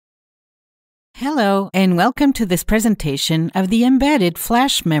Hello, and welcome to this presentation of the embedded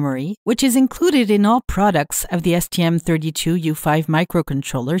flash memory, which is included in all products of the STM32U5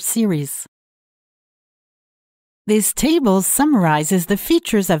 microcontroller series. This table summarizes the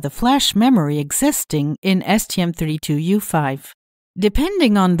features of the flash memory existing in STM32U5.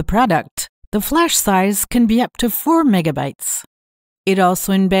 Depending on the product, the flash size can be up to 4 megabytes. It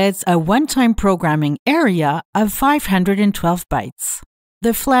also embeds a one-time programming area of 512 bytes.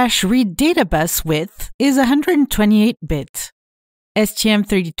 The flash read data bus width is 128-bit.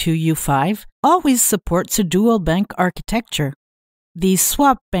 STM32U5 always supports a dual bank architecture. The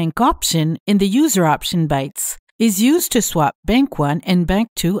swap bank option in the user option bytes is used to swap bank 1 and bank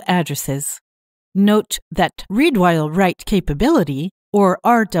 2 addresses. Note that read while write capability, or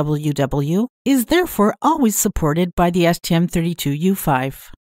RWW, is therefore always supported by the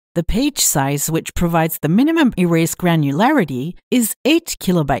STM32U5. The page size, which provides the minimum erase granularity, is 8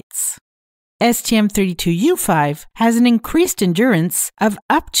 kilobytes. STM32U5 has an increased endurance of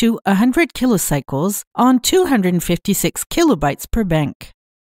up to 100 kilocycles on 256 kilobytes per bank.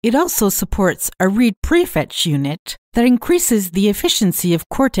 It also supports a read prefetch unit that increases the efficiency of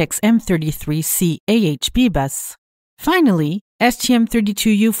Cortex M33C AHB bus. Finally,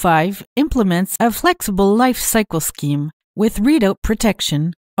 STM32U5 implements a flexible life cycle scheme with readout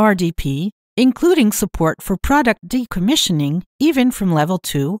protection, RDP, including support for product decommissioning even from level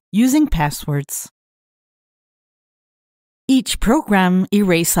 2 using passwords. Each program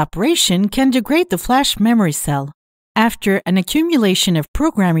erase operation can degrade the flash memory cell. After an accumulation of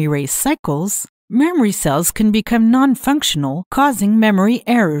program erase cycles, memory cells can become non-functional, causing memory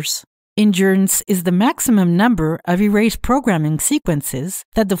errors. Endurance is the maximum number of erase programming sequences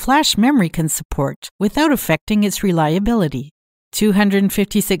that the flash memory can support without affecting its reliability.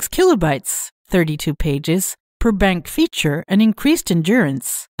 256 kilobytes, 32 pages, per bank feature an increased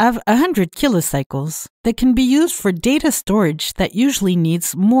endurance of 100 kilocycles that can be used for data storage that usually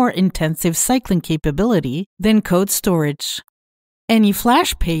needs more intensive cycling capability than code storage. Any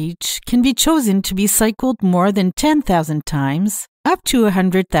flash page can be chosen to be cycled more than 10,000 times, up to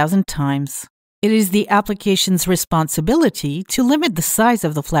 100,000 times. It is the application's responsibility to limit the size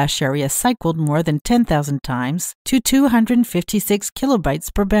of the flash area cycled more than 10,000 times to 256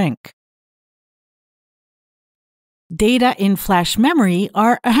 kilobytes per bank. Data in flash memory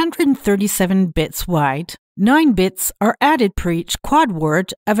are 137 bits wide. 9 bits are added per each quad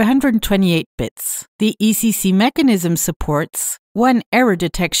word of 128 bits. The ECC mechanism supports 1 error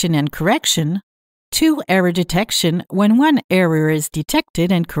detection and correction, 2 error detection when 1 error is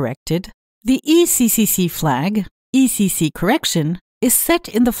detected and corrected. The ECCC flag, ECC correction, is set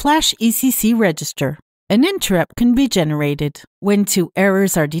in the flash ECC register. An interrupt can be generated. When 2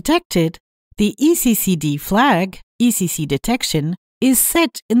 errors are detected, the ECCD flag, ECC detection, is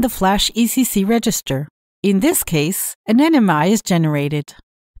set in the flash ECC register. In this case, an NMI is generated.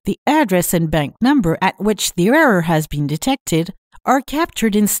 The address and bank number at which the error has been detected are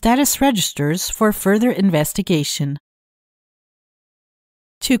captured in status registers for further investigation.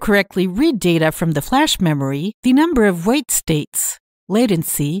 To correctly read data from the flash memory, the number of wait states,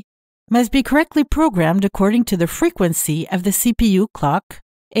 latency, must be correctly programmed according to the frequency of the CPU clock,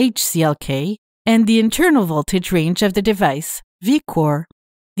 HCLK, and the internal voltage range of the device, Vcore.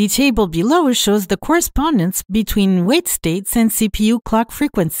 The table below shows the correspondence between wait states and CPU clock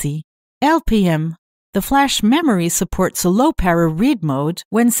frequency, LPM. The flash memory supports a low-power read mode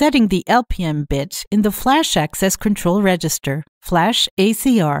when setting the LPM bit in the Flash Access Control Register, Flash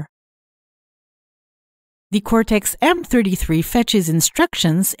ACR. The Cortex M33 fetches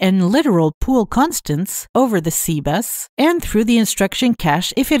instructions and literal pool constants over the C bus and through the instruction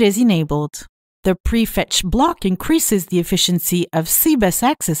cache if it is enabled. The prefetch block increases the efficiency of C bus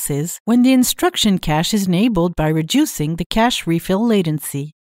accesses when the instruction cache is enabled by reducing the cache refill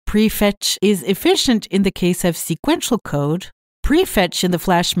latency. Prefetch is efficient in the case of sequential code. Prefetch in the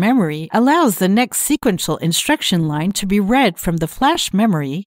flash memory allows the next sequential instruction line to be read from the flash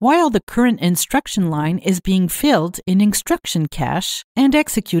memory while the current instruction line is being filled in instruction cache and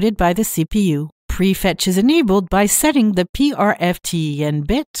executed by the CPU. Prefetch is enabled by setting the PRFTEN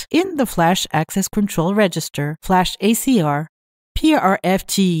bit in the Flash Access Control Register, Flash ACR.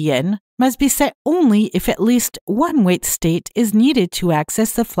 PRFTEN must be set only if at least 1 wait state is needed to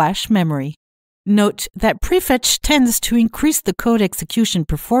access the flash memory. Note that prefetch tends to increase the code execution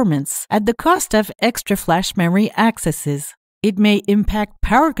performance at the cost of extra flash memory accesses. It may impact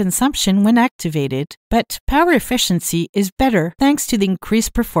power consumption when activated, but power efficiency is better thanks to the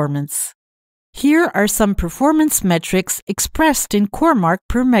increased performance. Here are some performance metrics expressed in core mark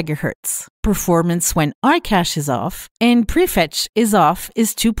per megahertz. Performance when iCache is off and prefetch is off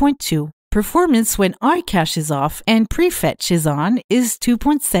is 2.2. Performance when iCache is off and prefetch is on is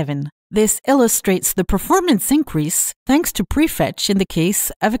 2.7. This illustrates the performance increase thanks to prefetch in the case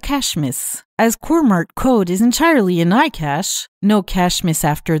of a cache miss. As core marked code is entirely in iCache, no cache miss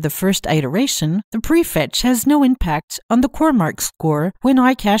after the first iteration, the prefetch has no impact on the core mark score when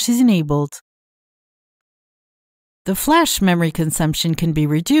iCache is enabled. The flash memory consumption can be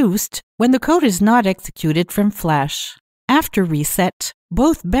reduced when the code is not executed from flash. After reset,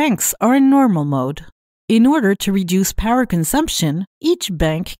 both banks are in normal mode. In order to reduce power consumption, each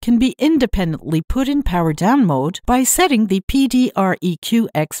bank can be independently put in power down mode by setting the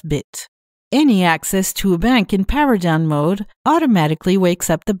PDREQX bit. Any access to a bank in power down mode automatically wakes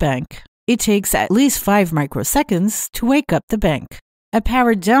up the bank. It takes at least 5 microseconds to wake up the bank. A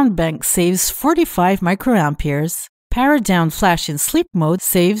powered down bank saves 45 microamperes. Powered down flash in sleep mode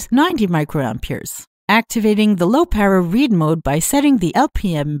saves 90 microamperes. Activating the low-power read mode by setting the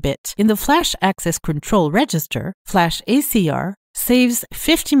LPM bit in the flash access control register, flash ACR, saves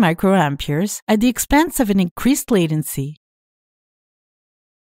 50 microamperes at the expense of an increased latency.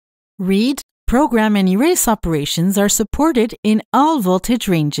 Read, program, and erase operations are supported in all voltage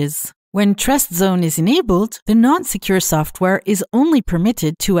ranges. When Trust Zone is enabled, the non-secure software is only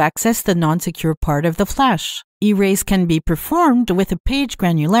permitted to access the non-secure part of the flash. Erase can be performed with a page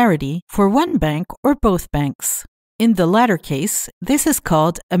granularity for one bank or both banks. In the latter case, this is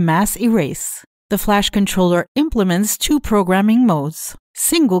called a mass erase. The flash controller implements 2 programming modes: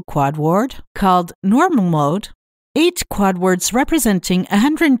 single quad word, called normal mode, 8 quad words representing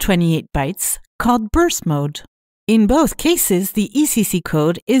 128 bytes, called burst mode. In both cases, the ECC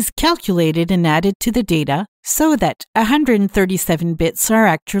code is calculated and added to the data so that 137 bits are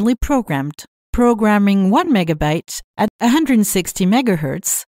actually programmed. Programming 1 megabyte at 160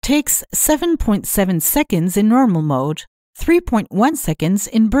 MHz takes 7.7 seconds in normal mode, 3.1 seconds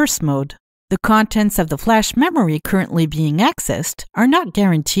in burst mode. The contents of the flash memory currently being accessed are not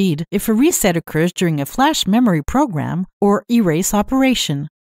guaranteed if a reset occurs during a flash memory program or erase operation.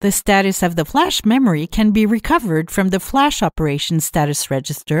 The status of the flash memory can be recovered from the flash operation status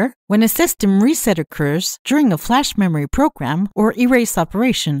register when a system reset occurs during a flash memory program or erase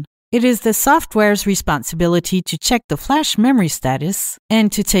operation. It is the software's responsibility to check the flash memory status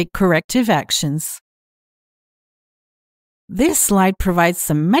and to take corrective actions. This slide provides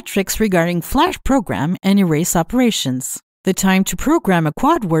some metrics regarding flash program and erase operations. The time to program a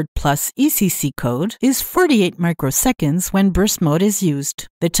quad word plus ECC code is 48 microseconds when burst mode is used.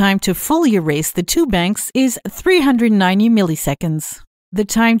 The time to fully erase the 2 banks is 390 milliseconds. The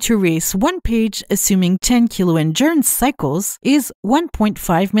time to erase one page assuming 10 kiloendurance cycles is 1.5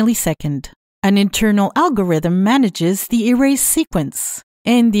 millisecond. An internal algorithm manages the erase sequence,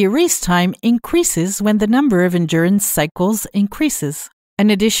 and the erase time increases when the number of endurance cycles increases. An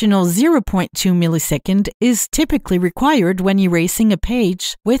additional 0.2 millisecond is typically required when erasing a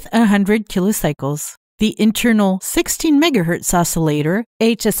page with 100 kilocycles. The internal 16 MHz oscillator,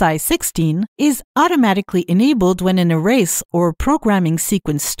 HSI16, is automatically enabled when an erase or programming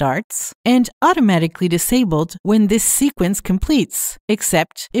sequence starts and automatically disabled when this sequence completes,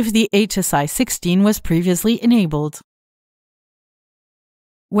 except if the HSI16 was previously enabled.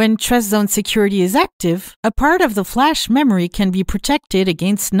 When Trust Zone security is active, a part of the flash memory can be protected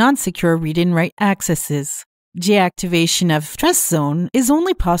against non-secure read-in-write accesses. Deactivation of Trust Zone is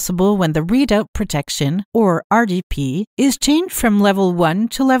only possible when the readout protection, or RDP, is changed from level 1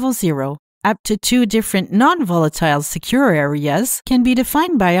 to level 0. Up to 2 different non-volatile secure areas can be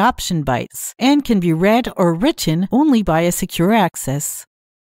defined by option bytes and can be read or written only by a secure access.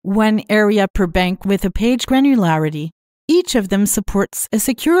 1 area per bank with a page granularity. Each of them supports a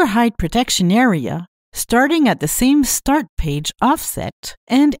secure hide protection area, starting at the same start page offset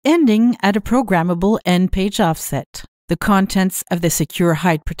and ending at a programmable end page offset. The contents of the secure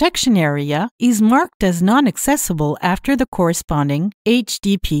hide protection area is marked as non-accessible after the corresponding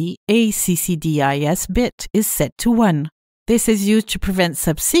HDP ACCDIS bit is set to 1. This is used to prevent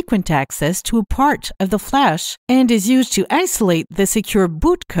subsequent access to a part of the flash and is used to isolate the secure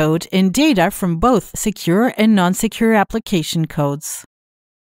boot code and data from both secure and non-secure application codes.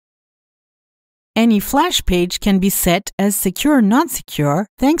 Any flash page can be set as secure-non-secure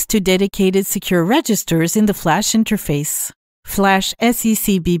thanks to dedicated secure registers in the flash interface. Flash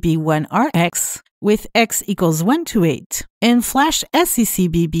SECBB1RX with X equals 1 to 8 and Flash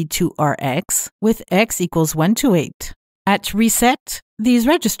SECBB2RX with X equals 1 to 8. At reset, these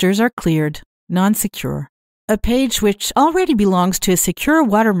registers are cleared, non-secure. A page which already belongs to a secure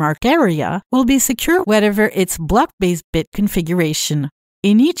watermark area will be secure whatever its block-based bit configuration.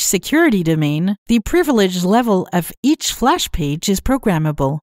 In each security domain, the privilege level of each flash page is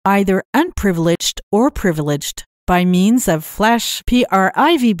programmable. either unprivileged or privileged, by means of flash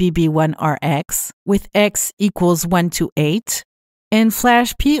PRIVBB1RX with X equals 1 to 8, and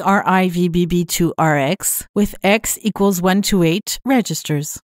flash PRIVBB2RX with X equals 1 to 8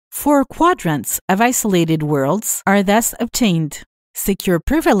 registers. 4 quadrants of isolated worlds are thus obtained: secure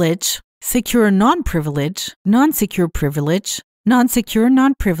privilege, secure non-privilege, non-secure privilege, non-secure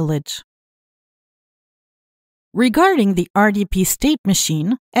non-privilege. Regarding the RDP state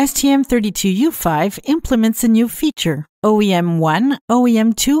machine, STM32U5 implements a new feature, OEM1,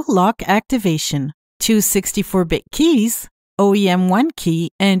 OEM2 lock activation. 2 64-bit keys, OEM1 key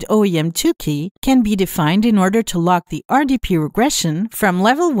and OEM2 key, can be defined in order to lock the RDP regression from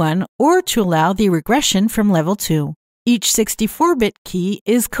level 1 or to allow the regression from level 2. Each 64-bit key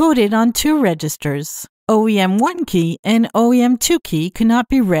is coded on 2 registers. OEM1 key and OEM2 key cannot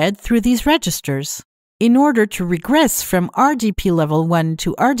be read through these registers. In order to regress from RDP level 1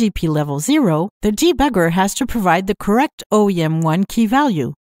 to RDP level 0, the debugger has to provide the correct OEM1 key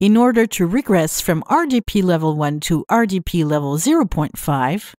value. In order to regress from RDP level 1 to RDP level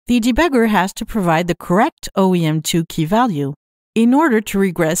 0.5, the debugger has to provide the correct OEM2 key value. In order to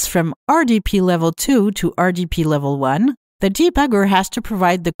regress from RDP level 2 to RDP level 1, the debugger has to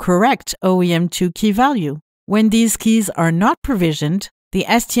provide the correct OEM2 key value. When these keys are not provisioned, the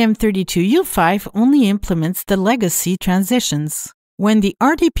STM32U5 only implements the legacy transitions. When the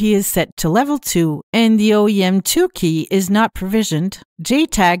RDP is set to level 2 and the OEM2 key is not provisioned,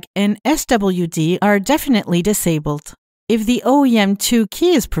 JTAG and SWD are definitely disabled. If the OEM2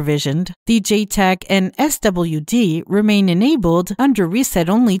 key is provisioned, the JTAG and SWD remain enabled under reset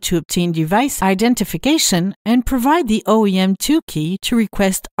only to obtain device identification and provide the OEM2 key to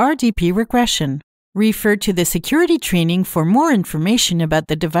request RDP regression. Refer to the security training for more information about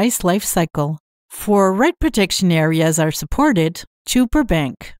the device lifecycle. 4 write protection areas are supported, 2 per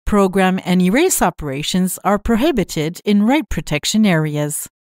bank. Program and erase operations are prohibited in write protection areas.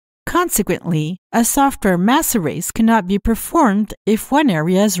 Consequently, a software mass erase cannot be performed if one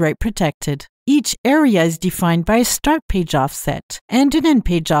area is write protected. Each area is defined by a start page offset and an end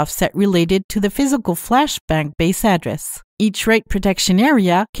page offset related to the physical flash bank base address. Each write protection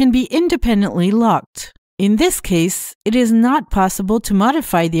area can be independently locked. In this case, it is not possible to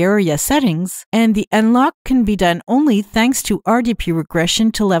modify the area settings, and the unlock can be done only thanks to RDP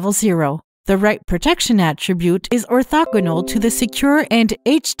regression to level 0. The write protection attribute is orthogonal to the secure and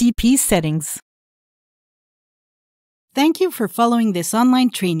HDP settings. Thank you for following this online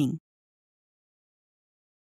training.